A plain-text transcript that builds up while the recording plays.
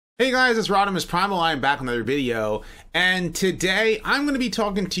Hey guys, it's RodimusPrimal. I am back with another video, and today I'm going to be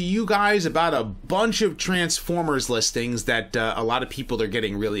talking to you guys about a bunch of Transformers listings that a lot of people are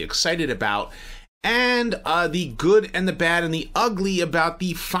getting really excited about, and the good and the bad and the ugly about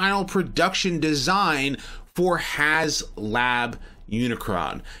the final production design for Haslab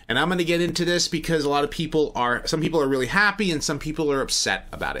Unicron. And I'm going to get into this because some people are really happy and some people are upset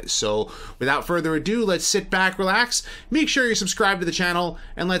about it. So without further ado, let's sit back, relax, make sure you're subscribed to the channel,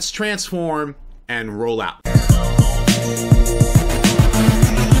 and let's transform and roll out.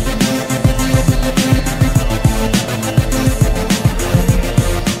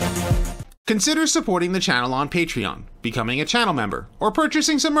 Consider supporting the channel on Patreon, becoming a channel member, or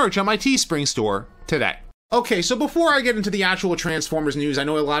purchasing some merch on my Teespring store today. Okay, so before I get into the actual Transformers news, I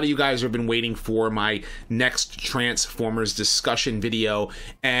know a lot of you guys have been waiting for my next Transformers discussion video,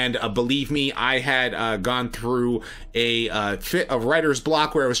 and believe me, I had gone through a writer's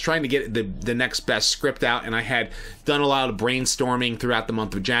block where I was trying to get the next best script out, and I had done a lot of brainstorming throughout the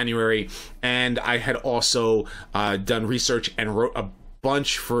month of January, and I had also done research and wrote a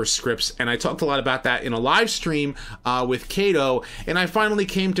bunch for scripts, and I talked a lot about that in a live stream with Kato, and I finally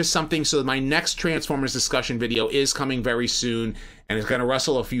came to something. So my next Transformers discussion video is coming very soon, and it's going to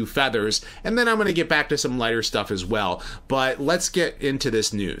rustle a few feathers, and then I'm going to get back to some lighter stuff as well. But let's get into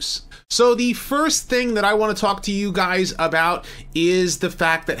this news. So the first thing that I want to talk to you guys about is the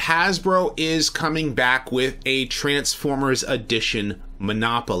fact that Hasbro is coming back with a Transformers edition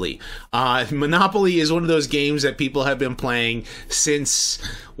Monopoly. Monopoly is one of those games that people have been playing since,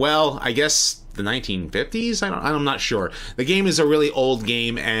 well, I guess the 1950s? I'm not sure. The game is a really old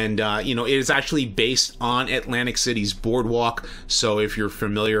game, and you know, it is actually based on Atlantic City's Boardwalk. So if you're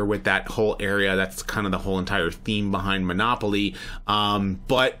familiar with that whole area, that's kind of the whole entire theme behind Monopoly.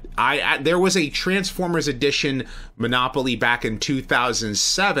 But there was a Transformers edition Monopoly back in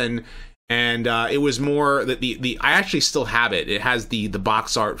 2007. And it was more that I actually still have it. It has the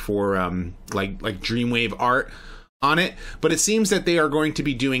box art for like Dreamwave art on it, but it seems that they are going to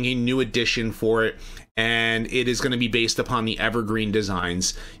be doing a new edition for it, and it is going to be based upon the Evergreen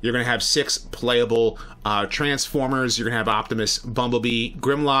designs. You're going to have 6 playable Transformers. You're going to have Optimus, Bumblebee,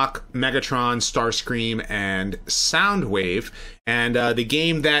 Grimlock, Megatron, Starscream, and Soundwave. And the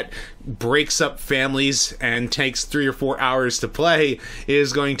game that breaks up families and takes 3 or 4 hours to play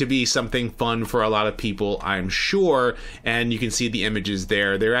is going to be something fun for a lot of people, I'm sure. And you can see the images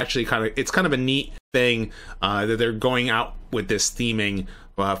there. They're actually it's kind of a neat thing that they're going out with this theming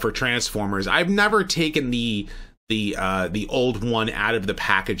for Transformers. I've never taken the old one out of the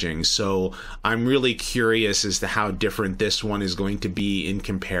packaging, so I'm really curious as to how different this one is going to be in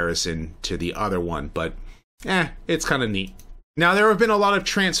comparison to the other one, but it's kind of neat. Now, there have been a lot of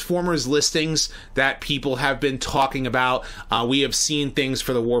Transformers listings that people have been talking about. We have seen things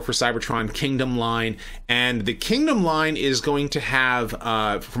for the War for Cybertron Kingdom line, and the Kingdom line is going to have,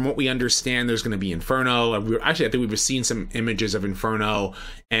 from what we understand, there's going to be Inferno. Actually, I think we've seen some images of Inferno,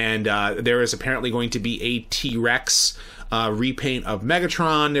 and there is apparently going to be a T-Rex repaint of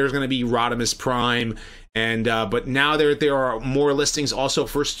Megatron. There's going to be Rodimus Prime. And but now there are more listings also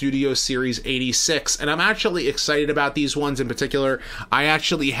for Studio Series 86, and I'm actually excited about these ones in particular. I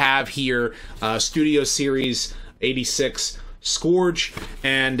actually have here Studio Series 86 Scourge,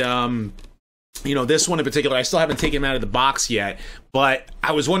 and you know, this one in particular, I still haven't taken them out of the box yet, but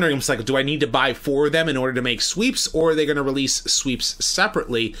I was wondering, it's like, do I need to buy 4 of them in order to make sweeps, or are they going to release sweeps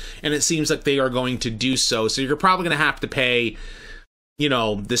separately? And it seems like they are going to do so. So you're probably going to have to pay, you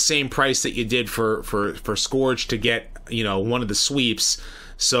know, the same price that you did for Scourge to get, you know, one of the sweeps.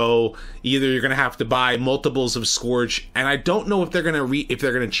 So either you're going to have to buy multiples of Scourge, and I don't know if they're going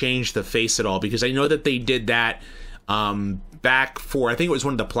to change the face at all, because I know that they did that back for, I think it was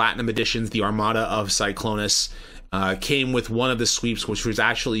one of the Platinum editions, the Armada of Cyclonus came with one of the sweeps, which was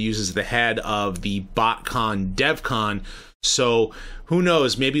actually used as the head of the BotCon DevCon. So who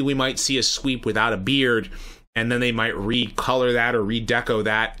knows, maybe we might see a sweep without a beard, and then they might recolor that or redeco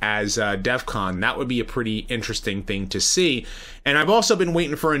that as DevCon. That would be a pretty interesting thing to see. And I've also been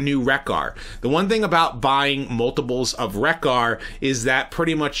waiting for a new Wreck-Gar. The one thing about buying multiples of Wreck-Gar is that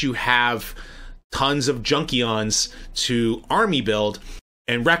pretty much you have tons of Junkions to army build,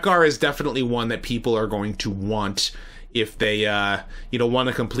 and Wreck-Gar is definitely one that people are going to want if they you know, want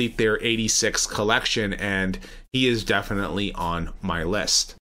to complete their 86 collection, and he is definitely on my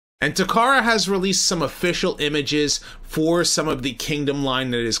list. And Takara has released some official images for some of the Kingdom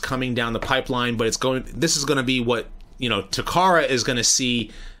line that is coming down the pipeline, but this is going to be what, you know, Takara is going to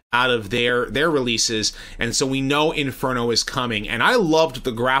see out of their releases, and so we know Inferno is coming. And I loved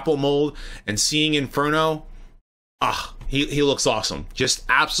the grapple mold, and seeing Inferno, he looks awesome. Just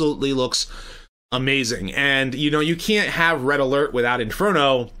absolutely looks amazing. And, you know, you can't have Red Alert without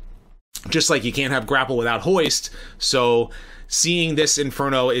Inferno, just like you can't have Grapple without Hoist. So seeing this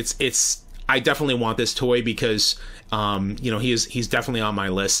Inferno, I definitely want this toy because, you know, he's definitely on my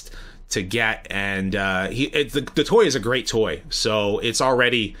list to get, and the toy is a great toy, so it's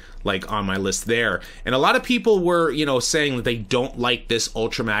already like on my list there. And a lot of people were, you know, saying that they don't like this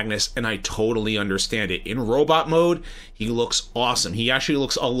Ultra Magnus, and I totally understand it. In robot mode, he looks awesome. He actually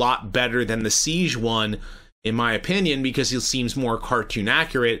looks a lot better than the Siege one, in my opinion, because he seems more cartoon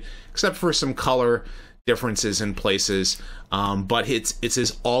accurate, except for some color differences in places. But it's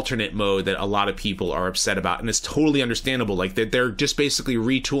his alternate mode that a lot of people are upset about, and it's totally understandable. Like that they're just basically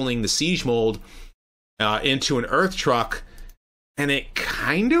retooling the Siege mold into an Earth truck, and it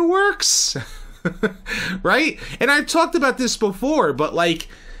kind of works, right? And I've talked about this before, but like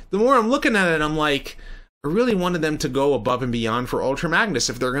the more I'm looking at it, I'm like, I really wanted them to go above and beyond for Ultra Magnus.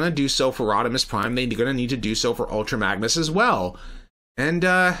 If they're gonna do so for Rodimus Prime, they're gonna need to do so for Ultra Magnus as well. And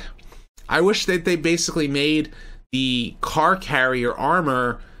I wish that they basically made the car carrier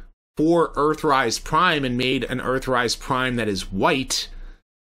armor for Earthrise Prime and made an Earthrise Prime that is white,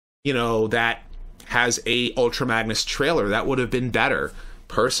 you know, that has a Ultra Magnus trailer. That would have been better,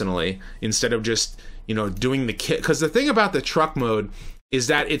 personally, instead of just, you know, doing the kit. Because the thing about the truck mode is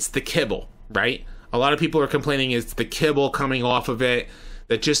that it's the kibble, right? A lot of people are complaining it's the kibble coming off of it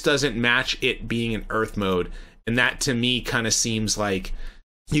that just doesn't match it being in Earth mode. And that, to me, kind of seems like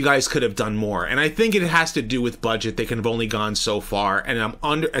you guys could have done more. And I think it has to do with budget. They can have only gone so far, and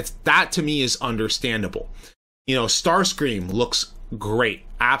that to me is understandable. You know, Starscream looks great,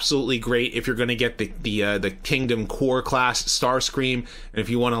 absolutely great. If you're going to get the Kingdom Core class Starscream, and if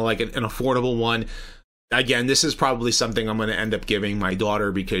you want to like an affordable one, again, this is probably something I'm going to end up giving my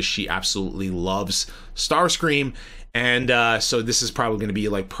daughter because she absolutely loves Starscream, and so this is probably going to be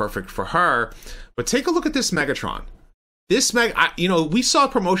like perfect for her. But take a look at this Megatron. This you know, we saw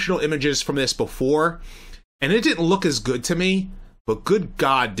promotional images from this before, and it didn't look as good to me. But good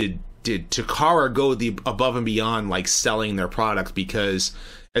God, did Takara go the above and beyond, like selling their product? Because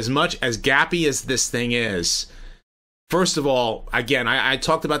as much as gappy as this thing is, first of all, again, I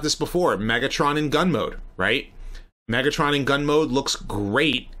talked about this before. Megatron in gun mode, right? Megatron in gun mode looks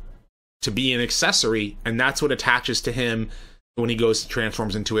great to be an accessory, and that's what attaches to him when he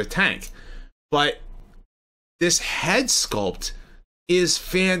transforms into a tank. But this head sculpt is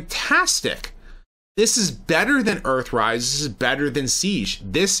fantastic. This is better than Earthrise. This is better than Siege.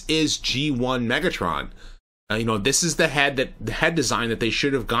 This is G1 Megatron. You know, this is the head design that they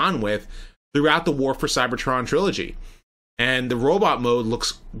should have gone with throughout the War for Cybertron trilogy. And the robot mode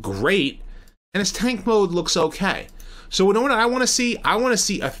looks great, and his tank mode looks okay. So you know what I want to see? I want to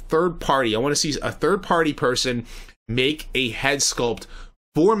see a third party. I want to see a third party person make a head sculpt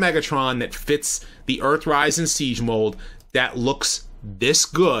for Megatron that fits the Earthrise and Siege mold that looks this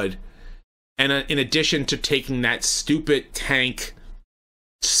good, and in addition to taking that stupid tank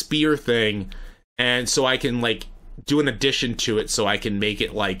spear thing, and so I can like do an addition to it, so I can make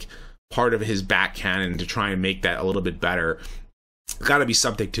it like part of his back cannon to try and make that a little bit better. Got to be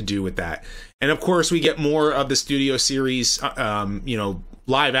something to do with that. And of course, we get more of the Studio Series, you know,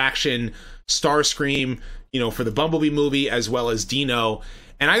 live action Starscream, you know, for the Bumblebee movie, as well as Dino.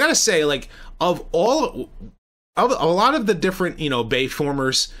 And I gotta say, like, of a lot of the different, you know,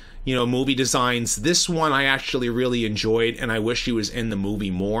 Bayformers, you know, movie designs, this one I actually really enjoyed, and I wish he was in the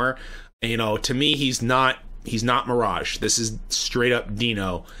movie more. You know, to me, he's not Mirage. This is straight up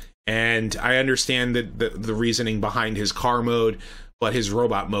Dino. And I understand the reasoning behind his car mode, but his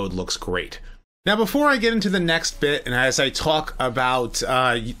robot mode looks great. Now, before I get into the next bit, and as I talk about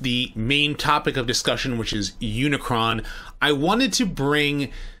the main topic of discussion, which is Unicron, I wanted to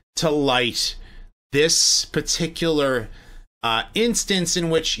bring to light this particular instance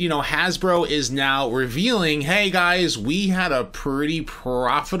in which, you know, Hasbro is now revealing, hey guys, we had a pretty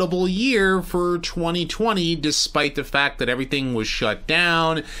profitable year for 2020, despite the fact that everything was shut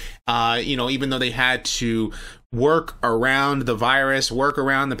down. You know, even though they had to work around the virus, work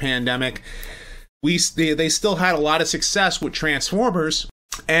around the pandemic, they still had a lot of success with Transformers,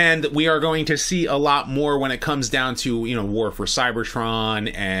 and we are going to see a lot more when it comes down to, you know, War for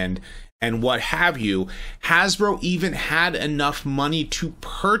Cybertron and what have you. Hasbro even had enough money to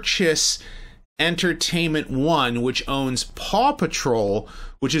purchase Entertainment One, which owns Paw Patrol,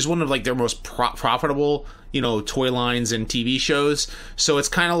 which is one of like their most profitable, you know, toy lines and TV shows. So it's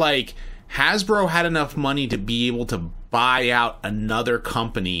kind of like Hasbro had enough money to be able to buy out another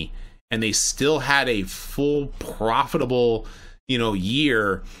company, and they still had a full profitable, you know,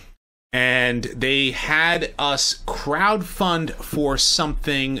 year. and they had us crowdfund for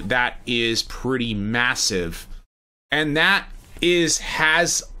something that is pretty massive, and that is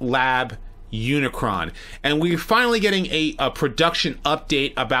Haslab Unicron. And we're finally getting a production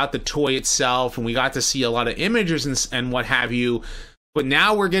update about the toy itself, and we got to see a lot of images and what have you, but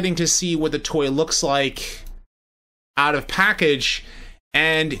now we're getting to see what the toy looks like out of package.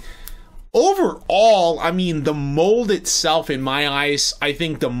 And overall, I mean, the mold itself, in my eyes, I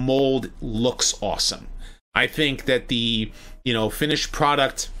think the mold looks awesome. I think that the, you know, finished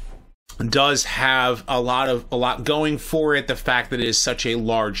product does have a lot going for it. The fact that it is such a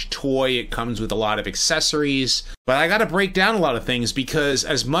large toy, it comes with a lot of accessories. But I got to break down a lot of things, because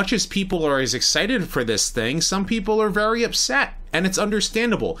as much as people are as excited for this thing, some people are very upset, and it's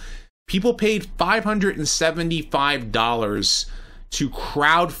understandable. People paid $575 to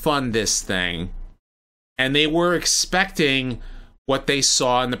crowdfund this thing, and they were expecting what they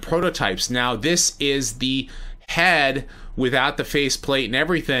saw in the prototypes. Now, this is the head without the faceplate and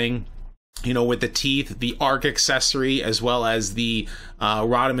everything, you know, with the teeth, the arc accessory, as well as the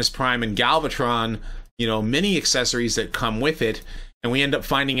RodimusPrimal and Galvatron, you know, mini accessories that come with it. And we end up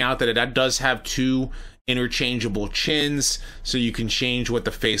finding out that it does have two interchangeable chins, so you can change what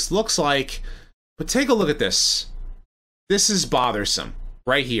the face looks like. But take a look at this. This is bothersome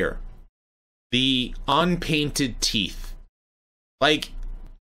right here. The unpainted teeth. Like,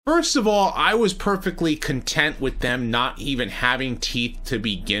 first of all, I was perfectly content with them not even having teeth to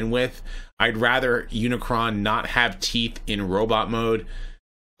begin with. I'd rather Unicron not have teeth in robot mode,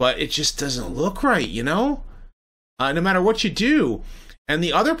 but it just doesn't look right, you know? No matter what you do. And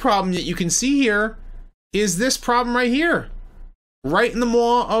the other problem that you can see here is this problem right here, right in the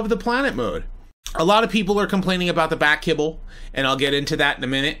maw of the planet mode. A lot of people are complaining about the back kibble, and I'll get into that in a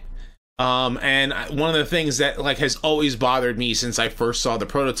minute. And one of the things that like has always bothered me since I first saw the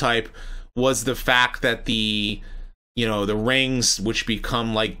prototype was the fact that the, you know, the rings, which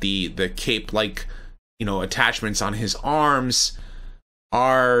become like the cape like, you know, attachments on his arms,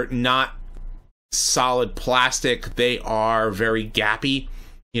 are not solid plastic. They are very gappy.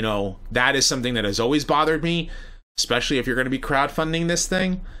 You know, that is something that has always bothered me, especially if you're going to be crowdfunding this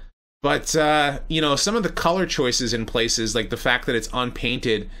thing. But, you know, some of the color choices in places, like the fact that it's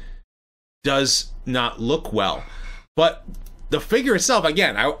unpainted, does not look well. But the figure itself,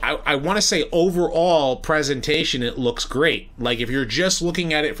 again, I want to say overall presentation, it looks great. Like, if you're just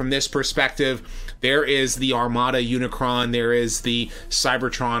looking at it from this perspective, there is the Armada Unicron, there is the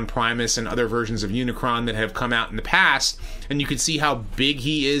Cybertron Primus and other versions of Unicron that have come out in the past, and you can see how big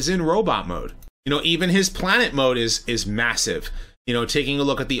he is in robot mode. You know, even his planet mode is massive. You know, taking a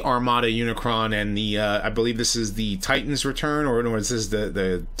look at the Armada Unicron and the, I believe this is the Titan's Return, or no, this is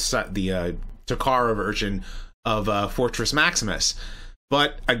the Takara version of Fortress Maximus.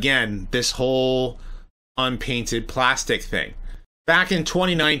 But again, this whole unpainted plastic thing. Back in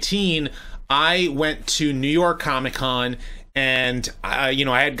 2019, I went to New York Comic Con, and you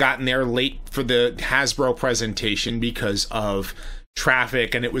know, I had gotten there late for the Hasbro presentation because of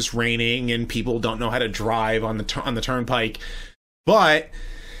traffic, and it was raining, and people don't know how to drive on the turnpike. But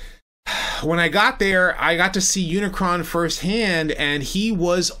when I got there, I got to see Unicron firsthand, and he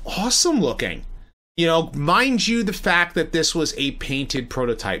was awesome looking. You know, mind you, the fact that this was a painted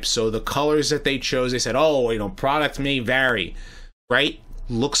prototype, so the colors that they chose, they said, oh, you know, product may vary, right?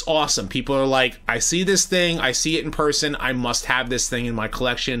 Looks awesome. People are like, I see this thing, I see it in person, I must have this thing in my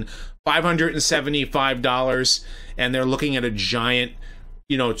collection. $575, and they're looking at a giant,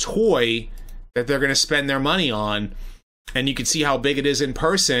 you know, toy that they're going to spend their money on. And you can see how big it is in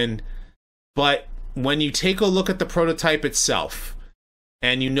person, but when you take a look at the prototype itself,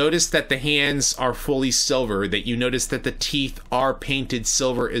 and you notice that the hands are fully silver, that you notice that the teeth are painted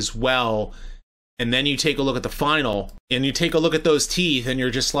silver as well, and then you take a look at the final, and you take a look at those teeth, and you're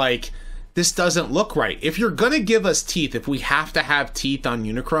just like, this doesn't look right. If you're gonna give us teeth, if we have to have teeth on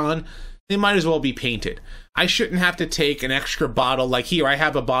Unicron, they might as well be painted. I shouldn't have to take an extra bottle, like here, I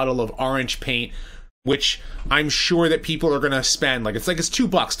have a bottle of orange paint, which I'm sure that people are going to spend, like it's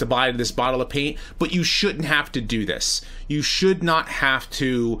 $2 to buy this bottle of paint, but you shouldn't have to do this. You should not have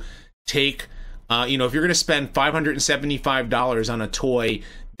to take, you know, if you're going to spend $575 on a toy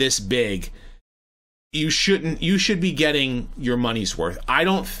this big, you should be getting your money's worth. I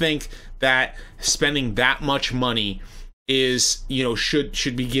don't think that spending that much money is, you know,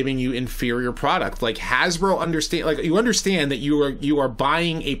 should be giving you inferior product. Like Hasbro understand, like you understand that you are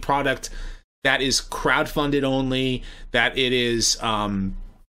buying a product that is crowdfunded only, that it is,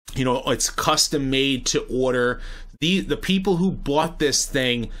 you know, it's custom made to order. The people who bought this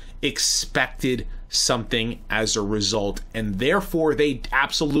thing expected something as a result, and therefore they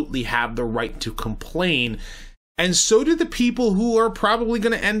absolutely have the right to complain. And so do the people who are probably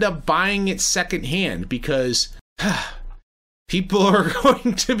going to end up buying it secondhand, because people are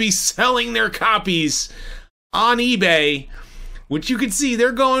going to be selling their copies on eBay, which you can see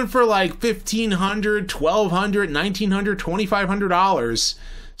they're going for like $1,500, $1,200, $1,900,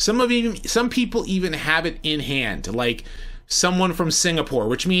 $2,500. Some people even have it in hand, like someone from Singapore,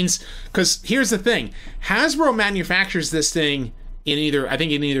 which means, because here's the thing, Hasbro manufactures this thing in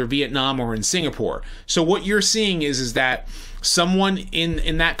either Vietnam or in Singapore. So what you're seeing is that someone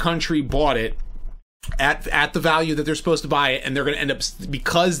in that country bought it at the value that they're supposed to buy it, and they're going to end up,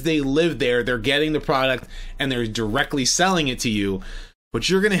 because they live there, they're getting the product and they're directly selling it to you, but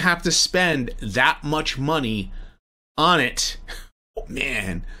you're going to have to spend that much money on it. Oh,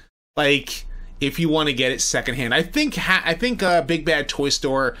 man, like, if you want to get it secondhand. I think Big Bad Toy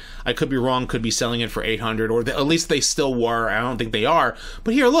Store, I could be wrong, could be selling it for $800, or at least they still were. I don't think they are.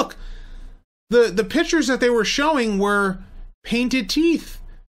 But here, look, the pictures that they were showing were painted teeth.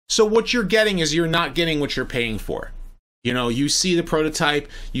 So what you're getting is, you're not getting what you're paying for. You know, you see the prototype,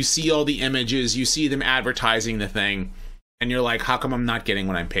 you see all the images, you see them advertising the thing, and you're like, how come I'm not getting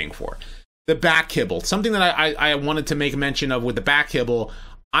what I'm paying for? The back kibble, something that I wanted to make mention of with the back kibble,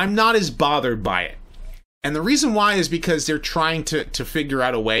 I'm not as bothered by it. And the reason why is because they're trying to figure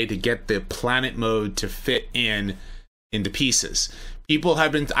out a way to get the planet mode to fit into pieces. People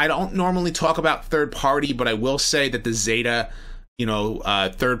have been, I don't normally talk about third party, but I will say that the Zeta,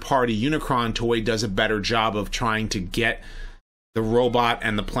 third party Unicron toy does a better job of trying to get the robot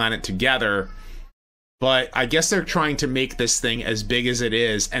and the planet together. But I guess they're trying to make this thing as big as it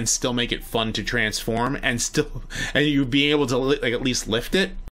is and still make it fun to transform, and you being able to like at least lift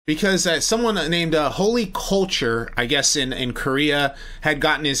it. Because someone named Holy Culture, I guess in Korea, had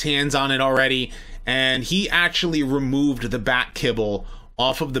gotten his hands on it already, and he actually removed the back kibble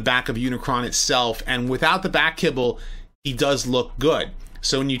off of the back of Unicron itself, and without the back kibble, he does look good.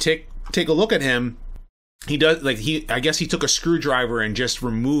 So when you take a look at him, he does, like, I guess he took a screwdriver and just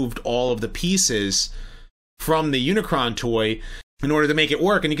removed all of the pieces from the Unicron toy in order to make it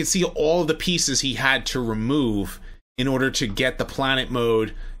work, and you can see all of the pieces he had to remove in order to get the planet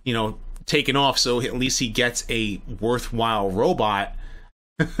mode, taken off, so at least he gets a worthwhile robot.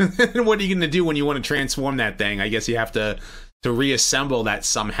 What are you going to do when you want to transform that thing? I guess you have to reassemble that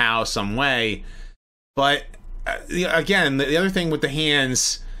somehow, some way. But again, the other thing with the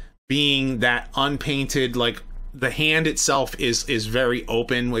hands being that unpainted, like, the hand itself is very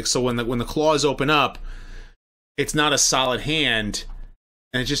open, like, so when the claws open up, it's not a solid hand,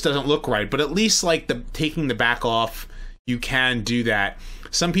 and it just doesn't look right. But at least, like, taking the back off, you can do that.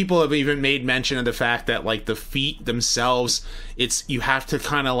 Some people have even made mention of the fact that, like, the feet themselves, you have to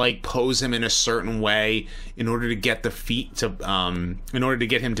kind of like pose him in a certain way in order to get the feet to in order to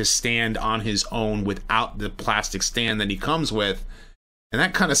get him to stand on his own without the plastic stand that he comes with. And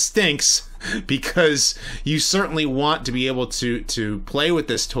that kind of stinks, because you certainly want to be able to play with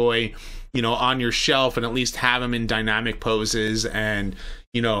this toy, on your shelf, and at least have him in dynamic poses, and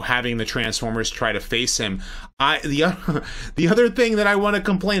having the Transformers try to face him. The other thing that I want to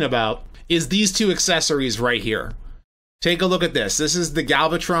complain about is these two accessories right here. Take a look at this. This is the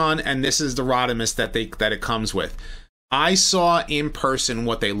Galvatron, and this is the Rodimus that it comes with. I saw in person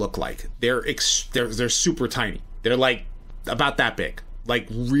what they look like. They're super tiny. They're like about that big, like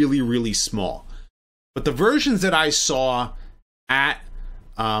really, really small. But the versions that I saw at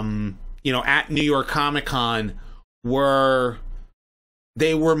at New York Comic Con were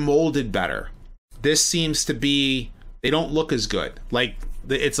molded better. This seems to be, they don't look as good. Like,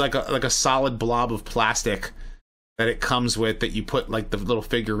 it's like a solid blob of plastic that it comes with, that you put like the little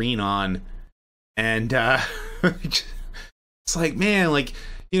figurine on, and it's like, man, like,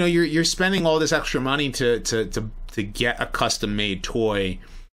 you're spending all this extra money to get a custom made toy,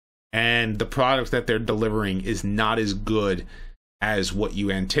 and the product that they're delivering is not as good as what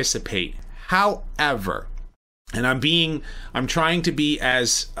you anticipate. However, and I'm trying to be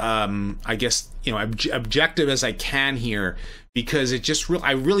as objective as I can here, because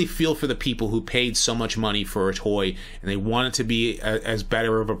I really feel for the people who paid so much money for a toy and they want it to be as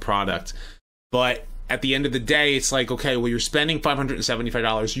better of a product. But at the end of the day, it's like, okay, well, you're spending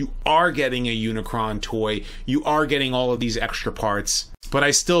 $575. You are getting a Unicron toy. You are getting all of these extra parts. But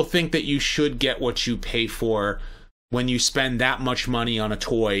I still think that you should get what you pay for when you spend that much money on a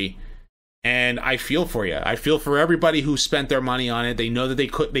toy. And I feel for you. I feel for everybody who spent their money on it. They know that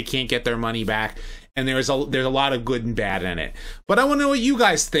they can't get their money back, and there's a lot of good and bad in it. But I want to know what you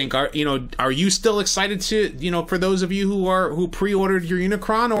guys think. Are you still excited to, for those of you who pre-ordered your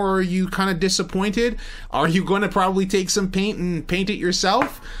Unicron, or are you kind of disappointed? Are you going to probably take some paint and paint it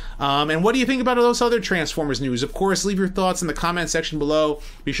yourself? And what do you think about those other Transformers news? Of course, leave your thoughts in the comment section below.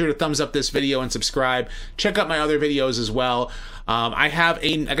 Be sure to thumbs up this video and subscribe. Check out my other videos as well. Like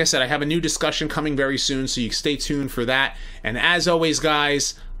I said, I have a new discussion coming very soon, so you stay tuned for that. And as always,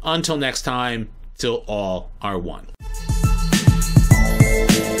 guys, until next time, till all are one.